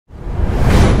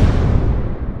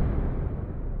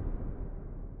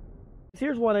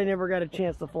here's one I never got a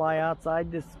chance to fly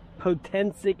outside. This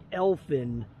Potensic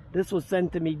Elfin. This was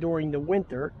sent to me during the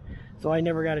winter, so I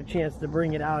never got a chance to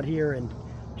bring it out here and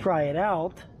try it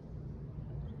out.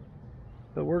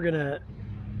 But we're gonna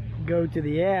go to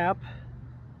the app,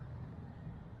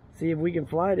 see if we can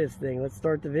fly this thing. Let's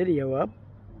start the video up.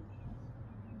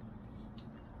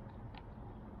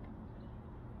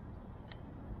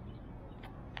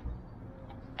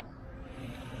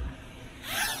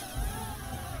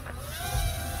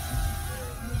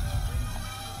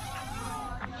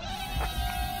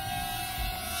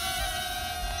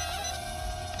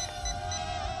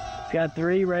 It's got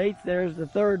 3 rates. There's the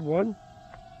third one.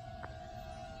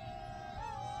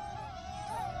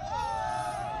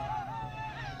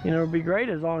 You know, it'd be great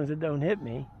as long as it don't hit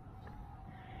me.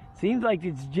 Seems like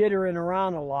it's jittering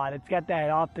around a lot. It's got that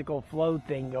optical flow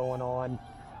thing going on.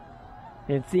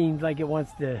 It seems like it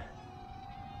wants to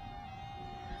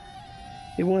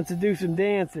do some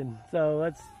dancing. So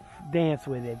let's dance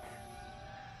with it.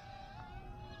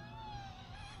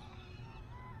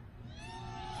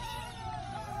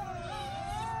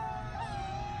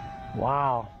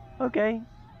 Wow. Okay.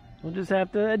 We'll just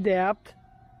have to adapt.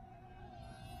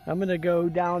 I'm going to go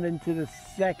down into the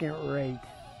second rate.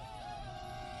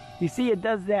 You see, it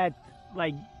does that,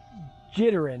 like,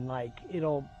 jittering, like,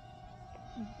 it'll...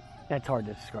 That's hard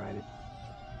to describe it.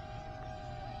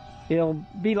 It'll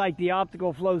be like the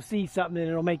optical flow sees something and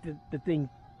it'll make the thing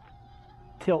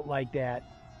tilt like that.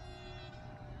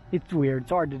 It's weird.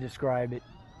 It's hard to describe it.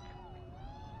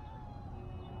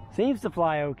 Seems to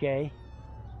fly okay.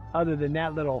 Other than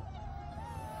that little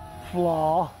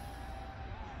flaw.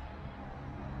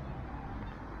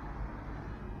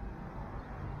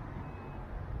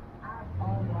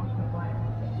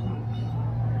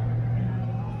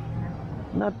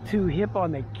 Not too hip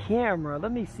on the camera.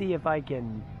 Let me see if I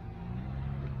can...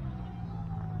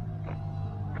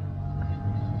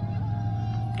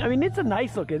 I mean, it's a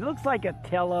nice looking. It looks like a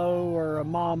Tello or a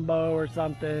Mambo or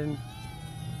something.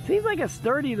 Seems like a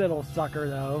sturdy little sucker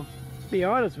though. To be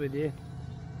honest with you.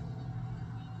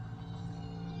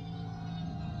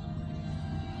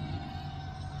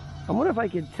 I wonder if I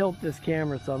can tilt this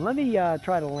camera some. Let me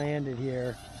try to land it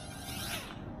here.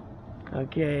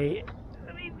 Okay.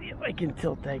 Let me see if I can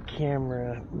tilt that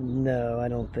camera. No, I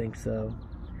don't think so.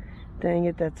 Dang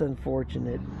it, that's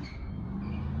unfortunate.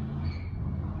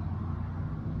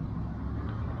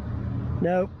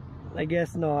 Nope, I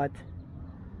guess not.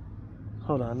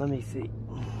 Hold on, let me see.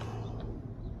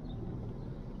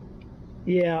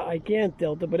 Yeah, I can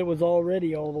tilt it, but it was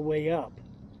already all the way up.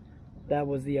 That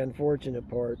was the unfortunate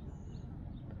part.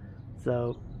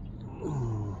 So...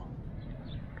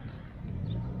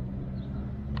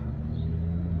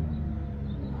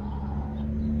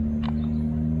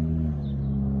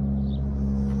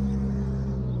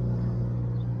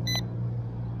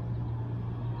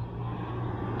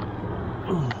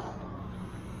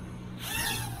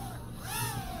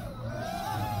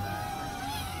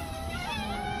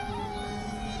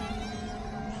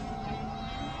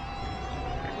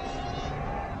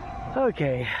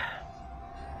 Okay.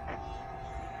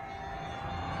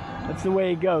 That's the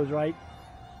way it goes, right?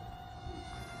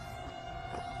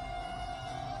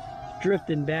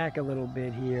 Drifting back a little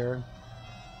bit here.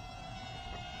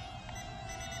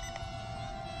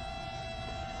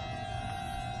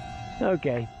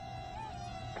 Okay.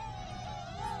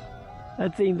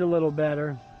 That seemed a little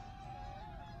better.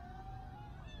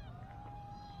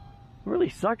 It really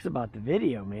sucks about the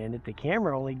video, man, that the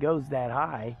camera only goes that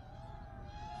high.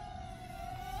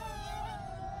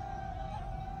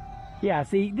 Yeah,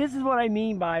 see, this is what I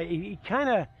mean by it kind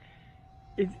of,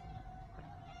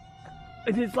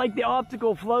 it's like the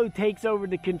optical flow takes over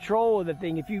the control of the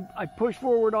thing. If I push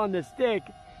forward on the stick,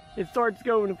 it starts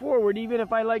going forward. Even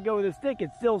if I let go of the stick, it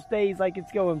still stays like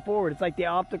it's going forward. It's like the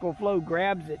optical flow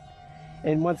grabs it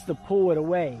and wants to pull it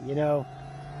away, you know.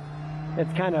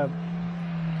 That's kind of,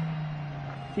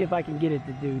 see if I can get it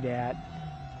to do that.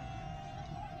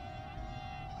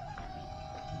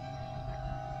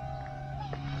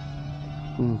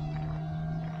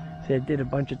 See, it did a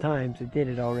bunch of times. It did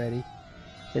it already.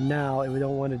 And now it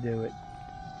don't want to do it.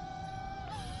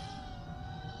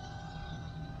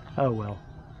 Oh well.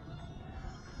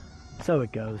 So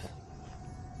it goes.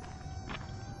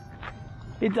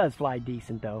 It does fly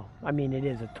decent though. I mean, it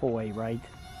is a toy, right?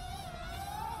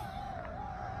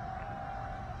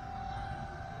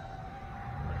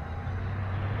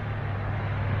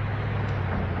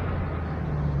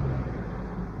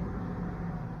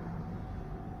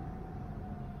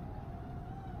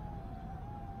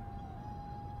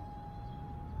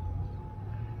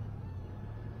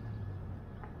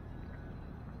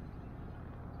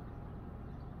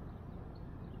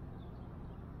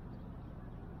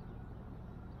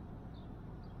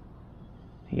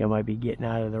 think I might be getting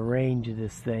out of the range of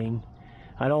this thing.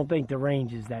 I don't think the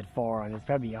range is that far on it. It's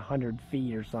probably 100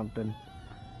 feet or something.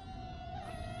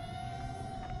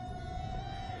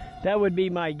 That would be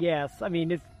my guess. I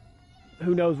mean, it's,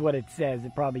 who knows what it says.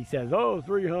 It probably says, oh,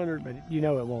 300, but you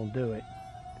know it won't do it.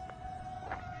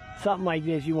 Something like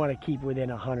this, you want to keep within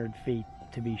 100 feet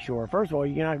to be sure. First of all,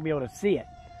 you're not going to be able to see it.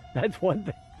 That's one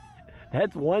thing.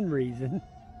 That's one reason.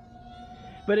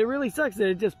 But it really sucks that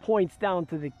it just points down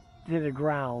to the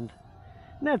ground.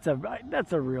 And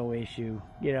that's a real issue.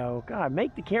 You know, God,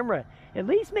 make the camera, at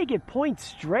least make it point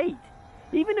straight.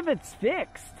 Even if it's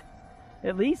fixed,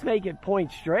 at least make it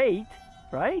point straight,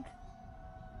 right?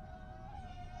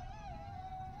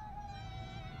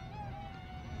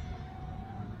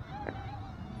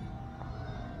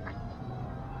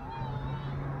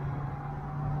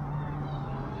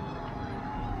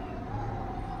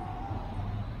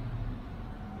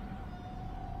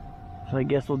 So I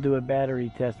guess we'll do a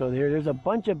battery test over here. There's a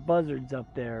bunch of buzzards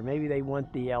up there. Maybe they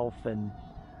want the elfin.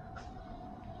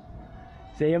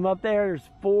 See them up there? There's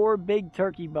 4 big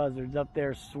turkey buzzards up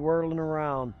there swirling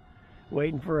around,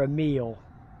 waiting for a meal.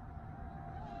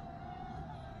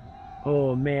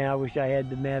 Oh man, I wish I had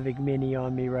the Mavic Mini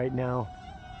on me right now.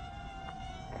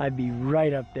 I'd be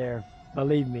right up there.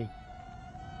 Believe me.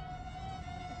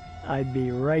 I'd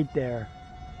be right there.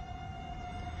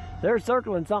 They're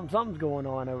circling something. Something's going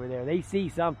on over there. They see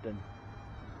something.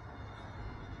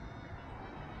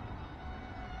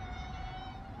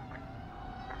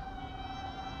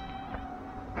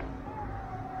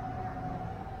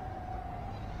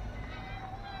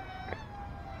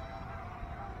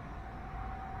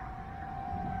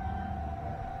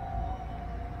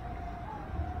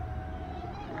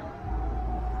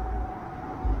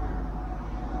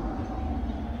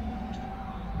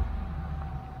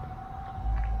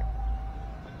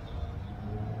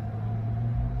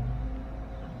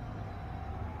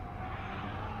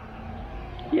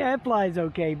 Yeah, it flies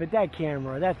okay, but that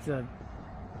camera, that's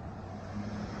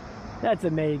a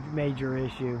major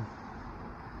issue.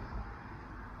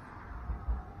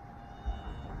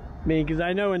 I mean, because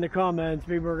I know in the comments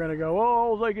people are going to go, oh,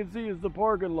 all I can see is the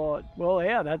parking lot. Well,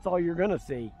 yeah, that's all you're going to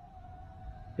see.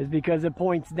 Is because it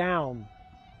points down.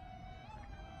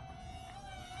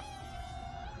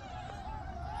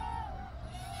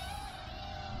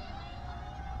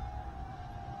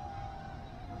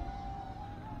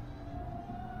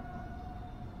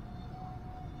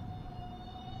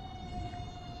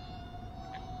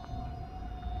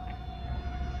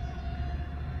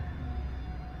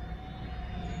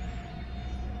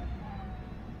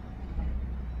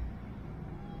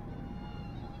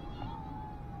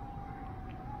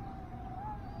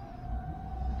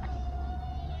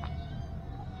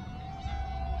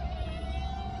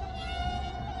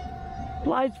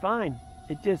 Flies fine.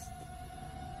 It just,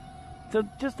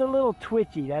 just a little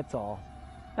twitchy, that's all.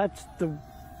 That's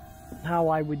how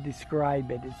I would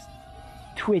describe it. It's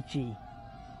twitchy.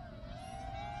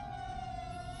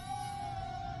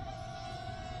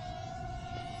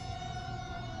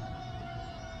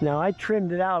 Now I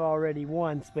trimmed it out already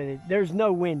once, but there's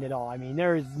no wind at all. I mean,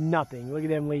 there is nothing. Look at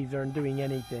them leaves aren't doing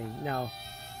anything. Now,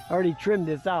 I already trimmed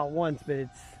this out once, but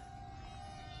it's,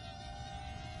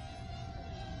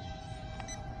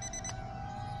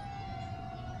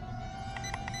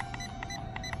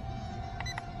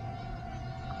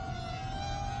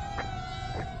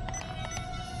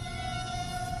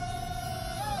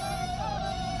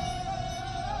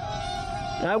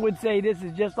 I would say this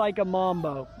is just like a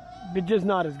Mambo, but just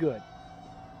not as good.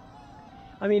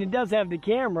 I mean, it does have the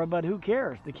camera, but who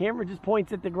cares? The camera just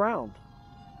points at the ground.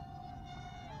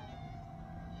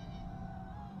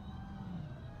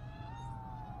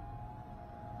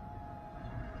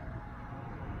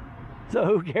 So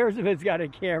who cares if it's got a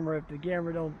camera if the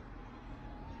camera don't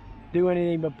do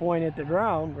anything but point at the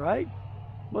ground, right?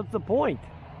 What's the point?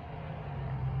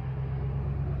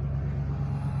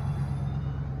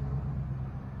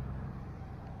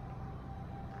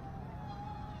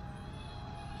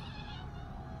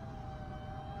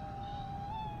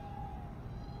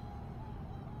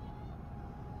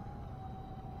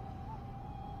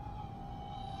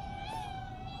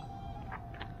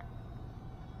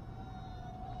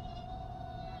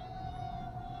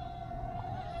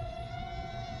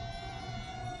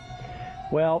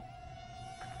 Well,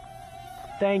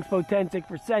 thanks Potensic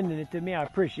for sending it to me. I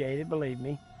appreciate it, believe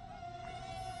me.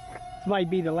 This might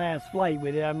be the last flight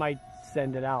with it. I might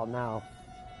send it out now.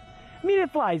 I mean,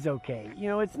 it flies okay. You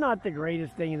know, it's not the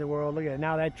greatest thing in the world. Look at it.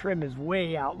 Now that trim is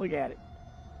way out. Look at it.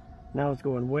 Now it's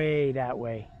going way that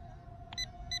way.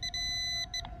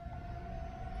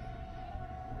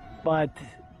 But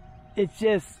it's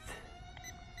just,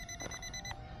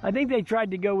 I think they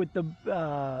tried to go with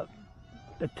the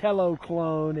Tello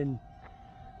clone,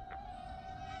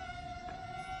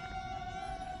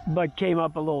 but came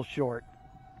up a little short.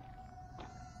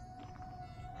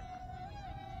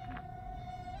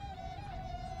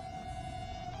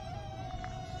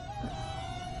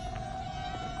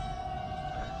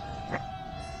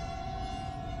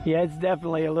 Yeah, it's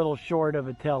definitely a little short of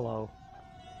a Tello,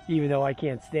 even though I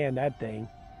can't stand that thing.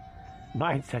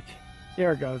 Mine's such...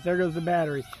 There it goes. There goes the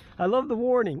battery. I love the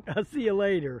warning. I'll see you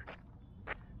later.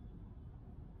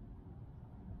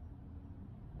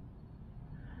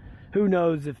 Who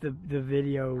knows if the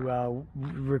video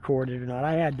recorded or not.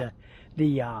 I had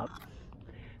the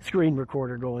screen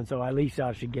recorder going, so at least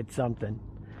I should get something.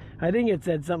 I think it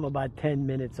said something about 10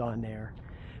 minutes on there.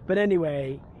 But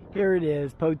anyway, here it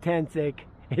is, Potensic.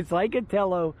 It's like a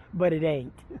Tello, but it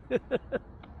ain't.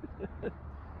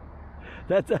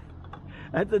 That's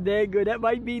a dang good. That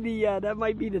might be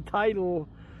the title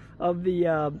of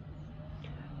the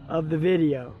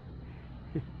video.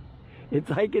 It's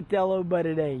like a Tello, but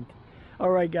it ain't. All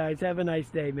right, guys, have a nice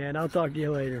day, man. I'll talk to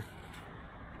you later.